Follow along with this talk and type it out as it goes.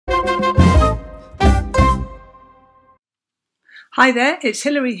Hi there, it's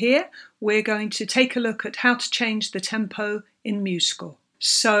Hilary here. We're going to take a look at how to change the tempo in MuseScore.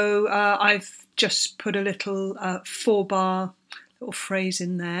 So I've just put a little 4-bar little phrase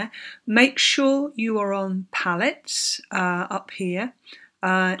in there. Make sure you are on palettes up here.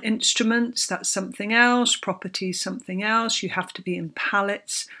 Instruments, that's something else. Properties, something else. You have to be in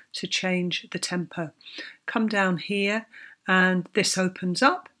palettes to change the tempo. Come down here and this opens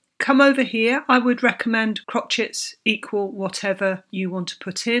up. Come over here, I would recommend crotchets equal whatever you want to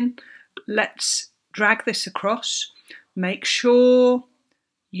put in. Let's drag this across. Make sure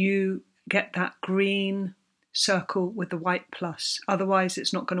you get that green circle with the white plus, otherwise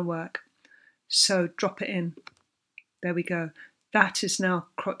it's not going to work. So drop it in. There we go. That is now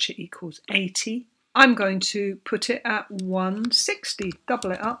crotchet equals 80. I'm going to put it at 160, double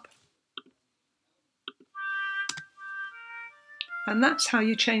it up. And that's how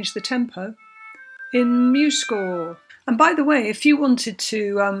you change the tempo in MuseScore. And by the way, if you wanted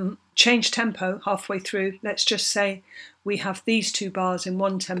to change tempo halfway through, let's just say we have these 2 bars in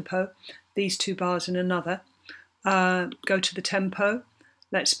one tempo, these 2 bars in another. Go to the tempo,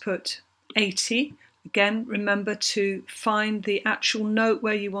 let's put 80. Again, remember to find the actual note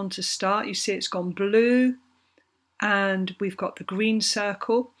where you want to start. You see it's gone blue and we've got the green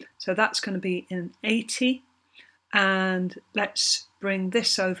circle. So that's going to be in 80. And let's bring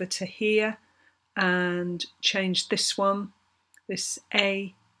this over to here and change this one, this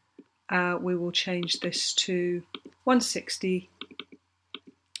A. We will change this to 160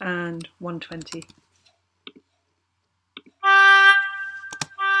 and 120.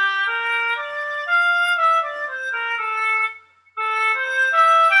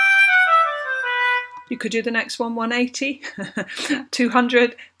 You could do the next one 180,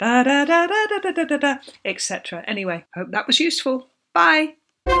 200, da da da da da da da da, etc. Anyway, hope that was useful. Bye.